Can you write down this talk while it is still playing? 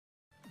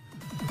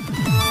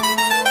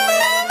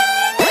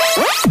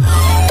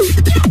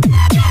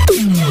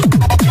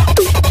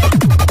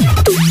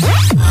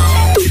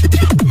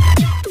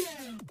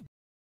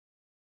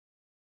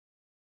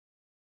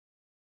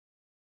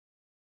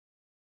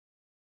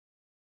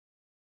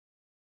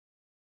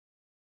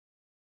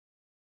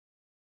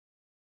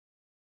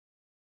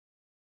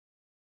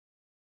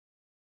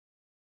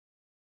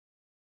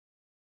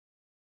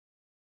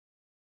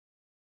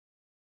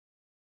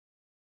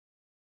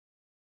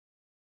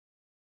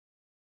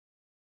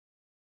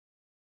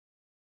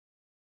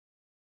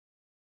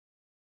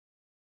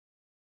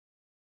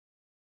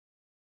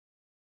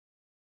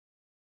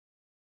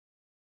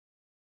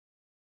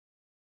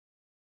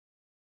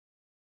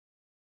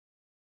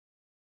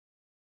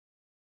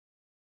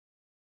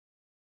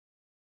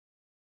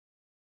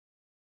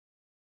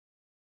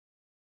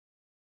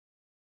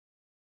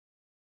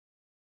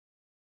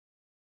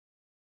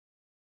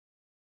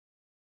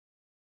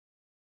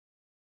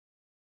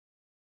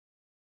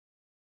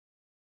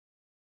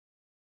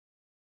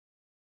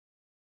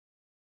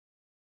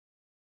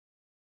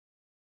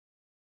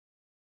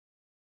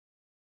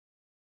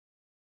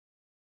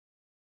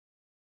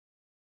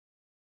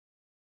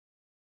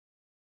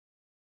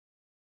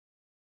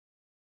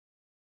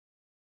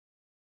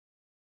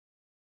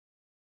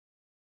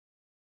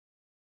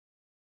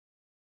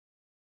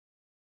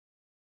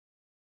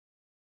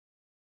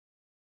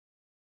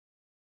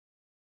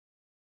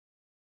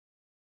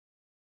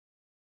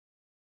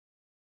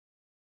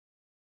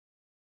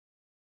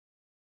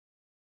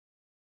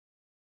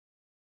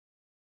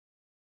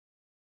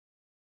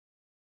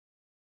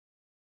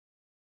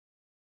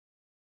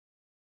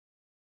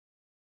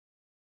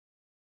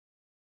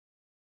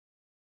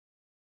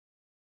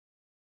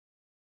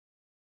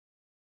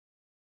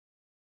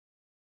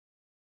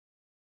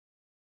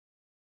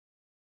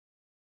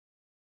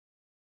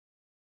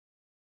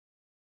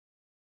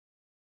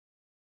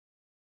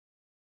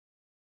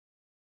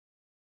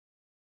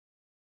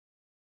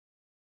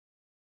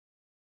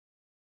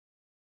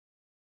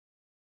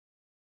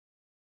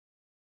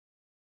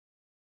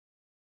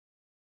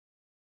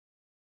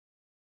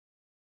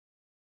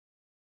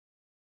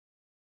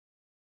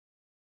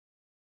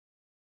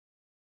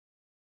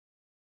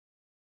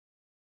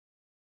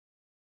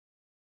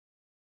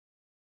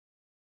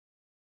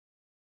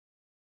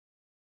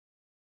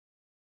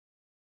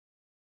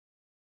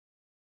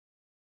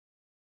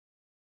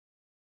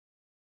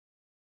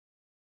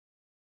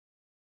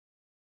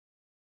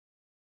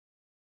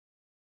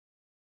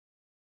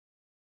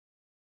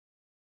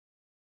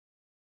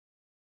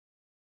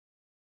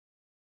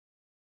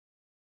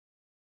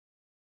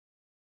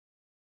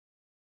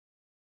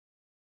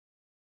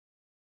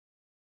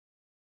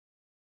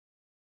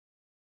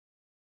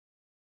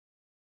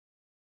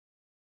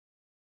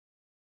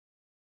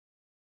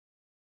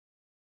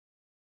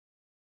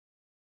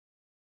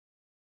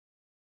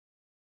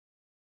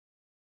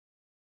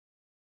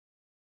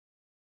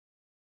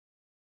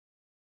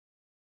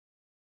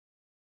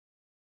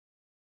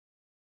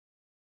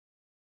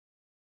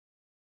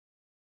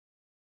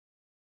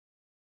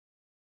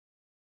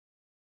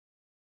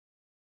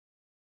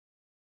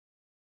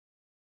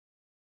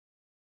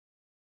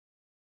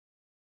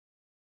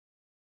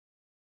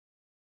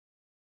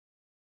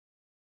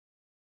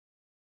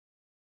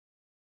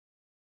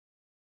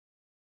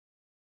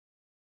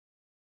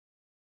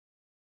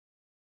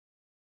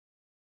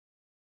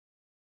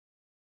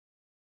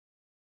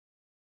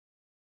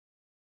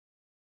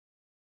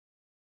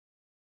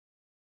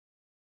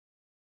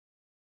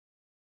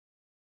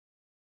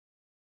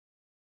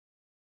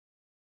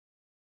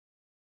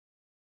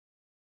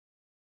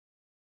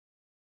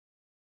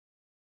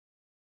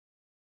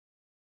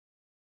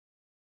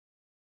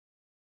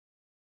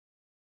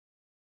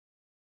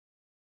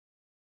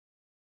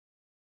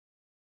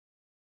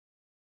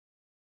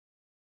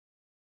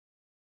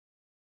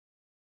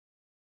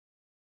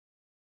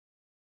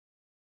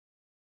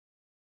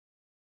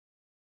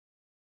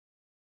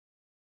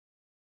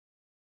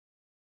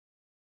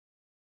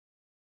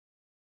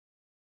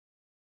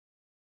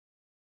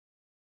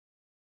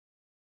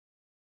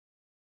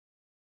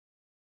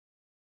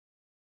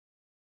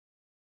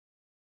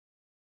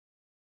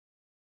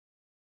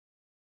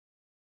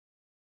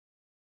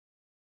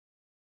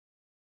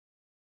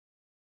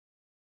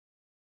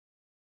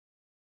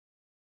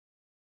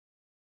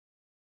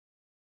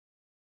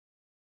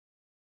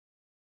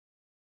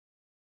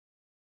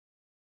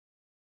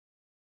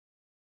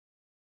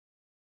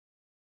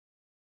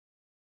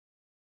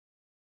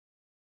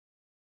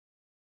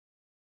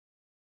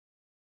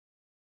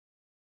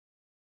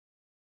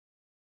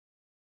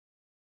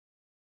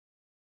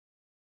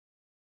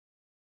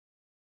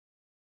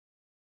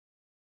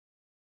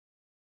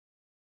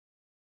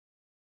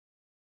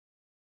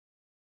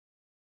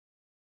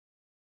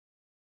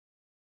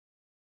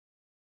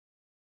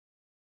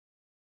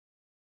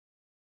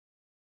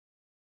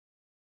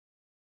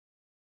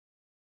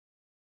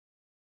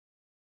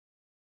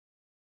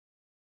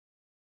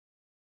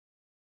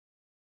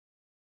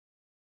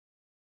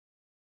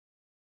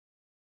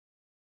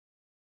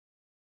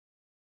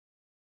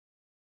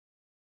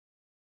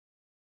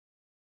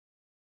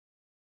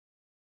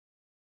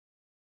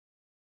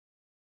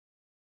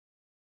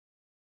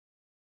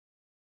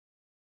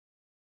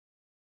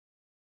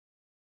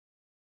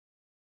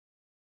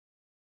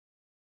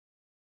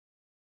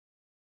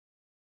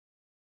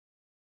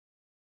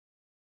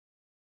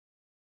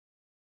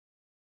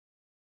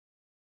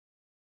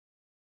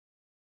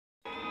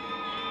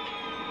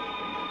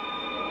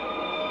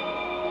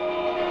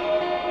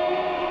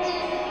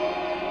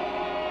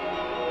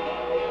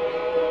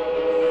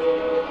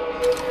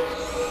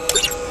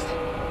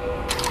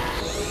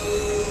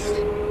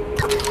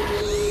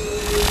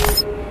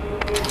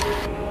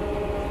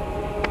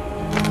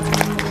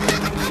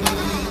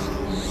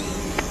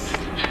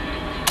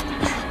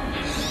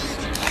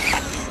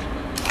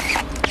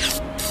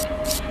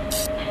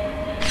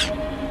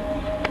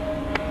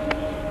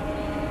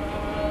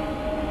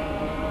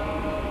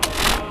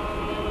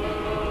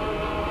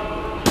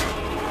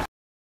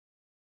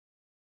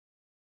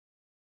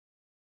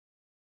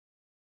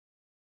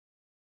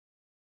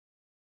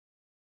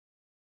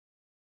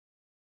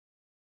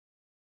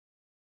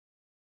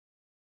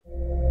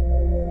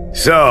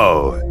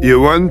So,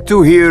 you want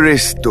to hear a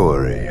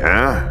story,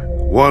 huh?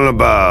 One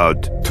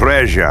about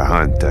treasure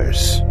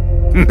hunters.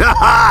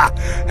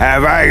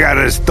 Have I got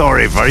a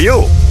story for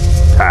you?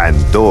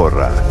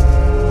 Pandora.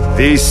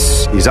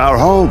 This is our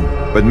home,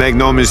 but make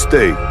no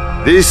mistake,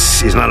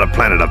 this is not a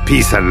planet of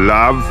peace and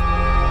love.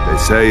 They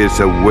say it's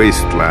a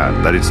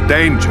wasteland, that it's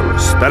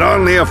dangerous, that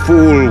only a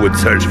fool would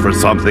search for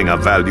something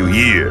of value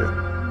here.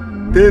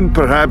 Then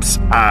perhaps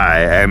I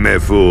am a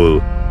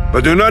fool.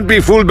 But do not be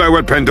fooled by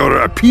what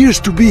Pandora appears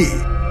to be.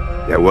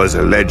 There was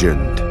a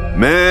legend.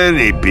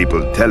 Many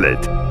people tell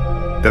it.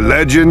 The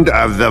legend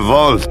of the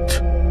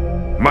vault.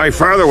 My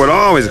father would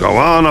always go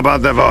on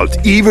about the vault,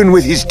 even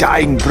with his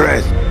dying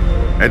breath.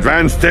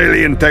 Advanced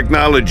alien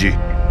technology,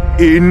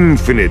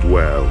 infinite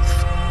wealth,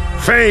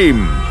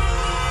 fame,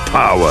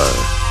 power,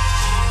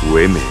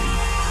 women.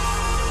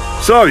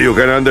 So you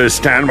can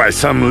understand why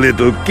some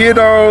little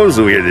kiddos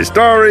who hear the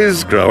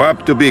stories grow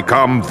up to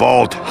become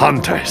vault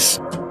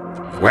hunters.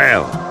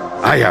 Well,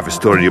 I have a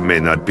story you may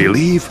not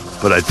believe,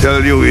 but I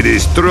tell you it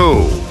is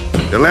true.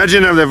 The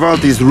legend of the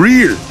vault is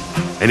real,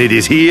 and it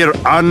is here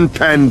on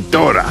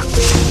Pandora.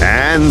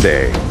 And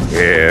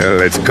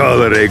let's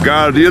call it a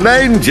guardian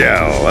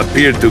angel,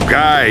 appeared to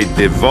guide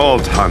the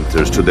vault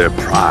hunters to their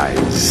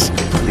prize.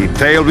 The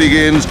tale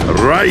begins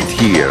right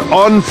here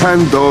on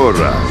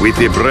Pandora with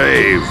the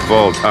brave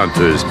vault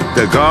hunters,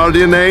 the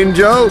guardian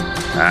angel,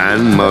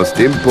 and most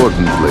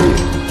importantly,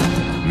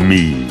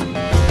 me.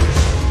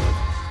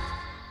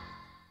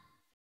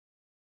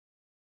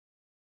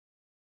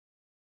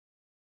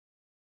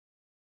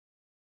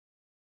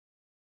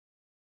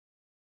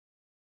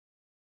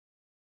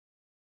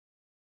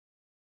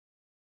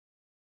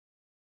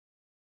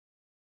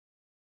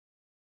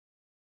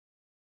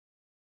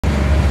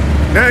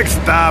 Next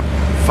stop,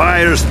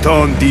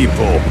 Firestone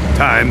Depot.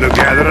 Time to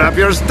gather up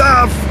your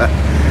stuff.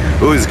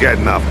 Who's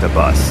getting off the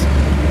bus?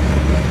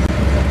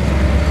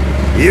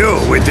 You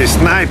with the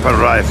sniper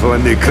rifle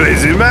and the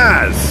crazy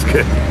mask.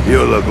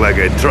 You look like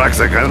a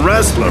Traxican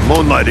wrestler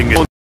moonlighting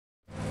in...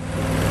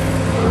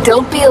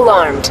 Don't be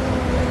alarmed.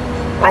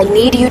 I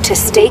need you to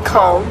stay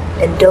calm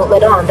and don't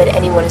let on that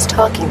anyone is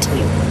talking to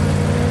you.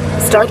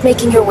 Start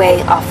making your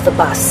way off the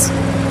bus.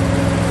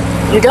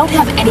 You don't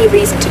have any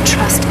reason to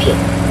trust me,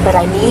 but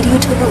I need you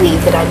to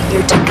believe that I'm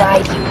here to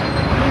guide you.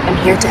 I'm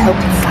here to help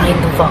you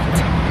find the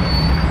vault.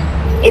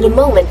 In a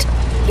moment,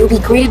 you'll be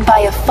greeted by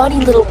a funny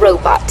little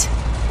robot.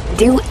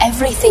 Do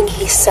everything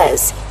he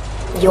says.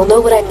 You'll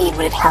know what I mean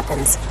when it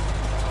happens.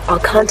 I'll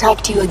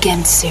contact you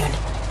again soon.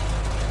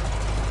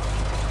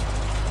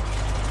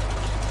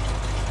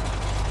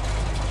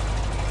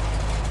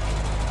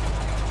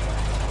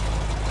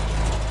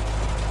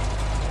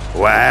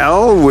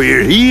 Well,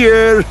 we're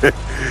here.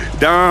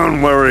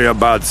 Don't worry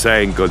about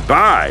saying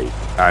goodbye.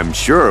 I'm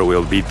sure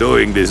we'll be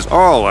doing this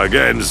all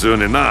again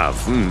soon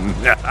enough.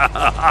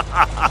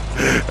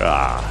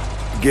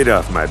 Get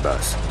off my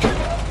bus.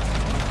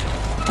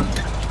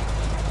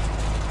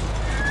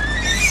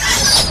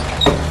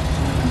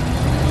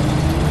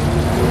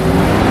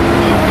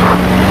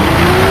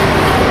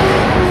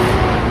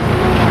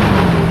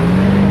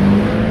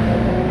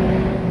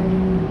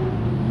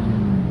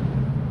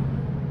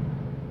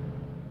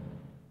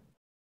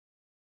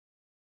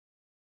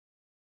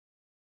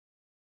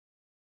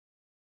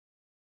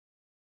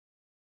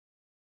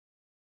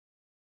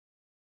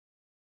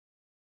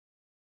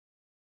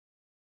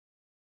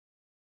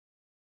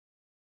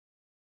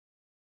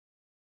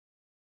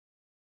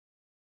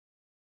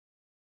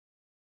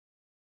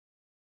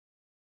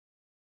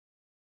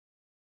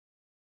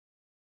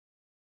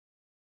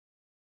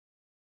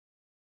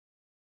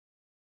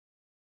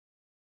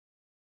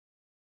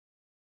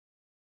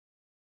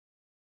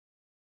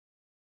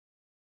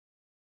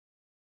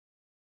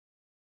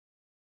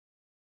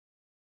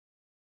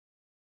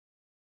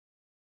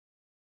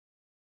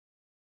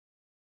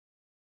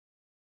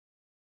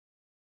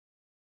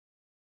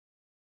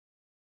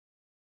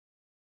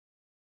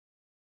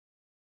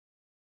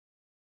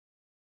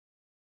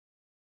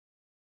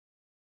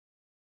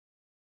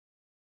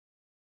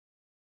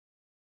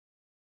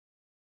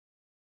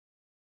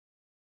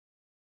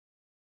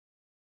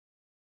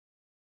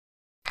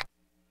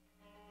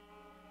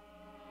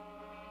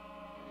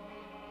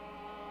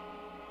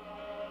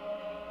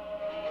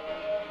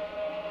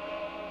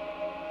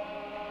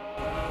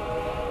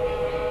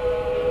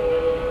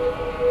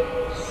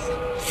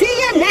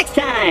 Next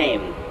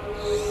time!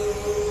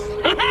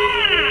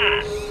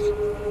 Ha-ha!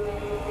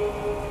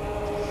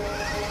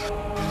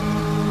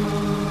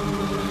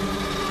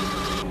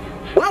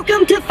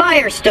 Welcome to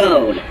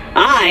Firestone.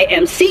 I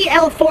am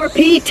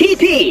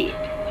CL4P-TP.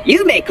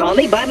 You may call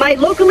me by my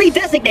locally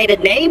designated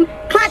name,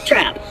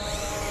 Claptrap.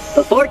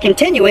 Before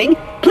continuing,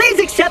 please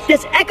accept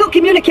this Echo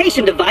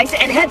communication device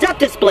and heads-up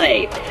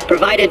display,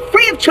 provided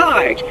free of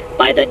charge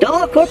by the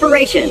Doll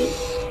Corporation.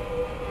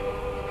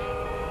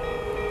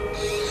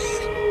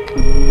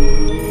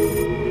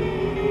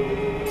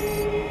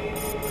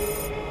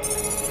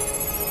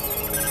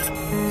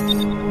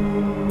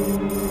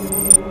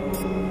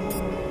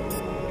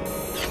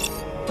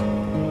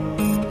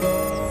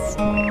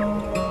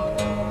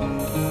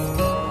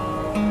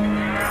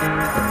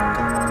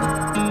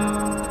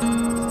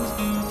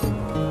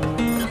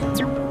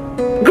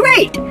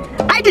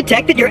 I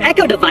detect that your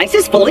Echo device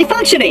is fully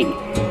functioning.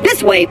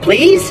 This way,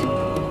 please.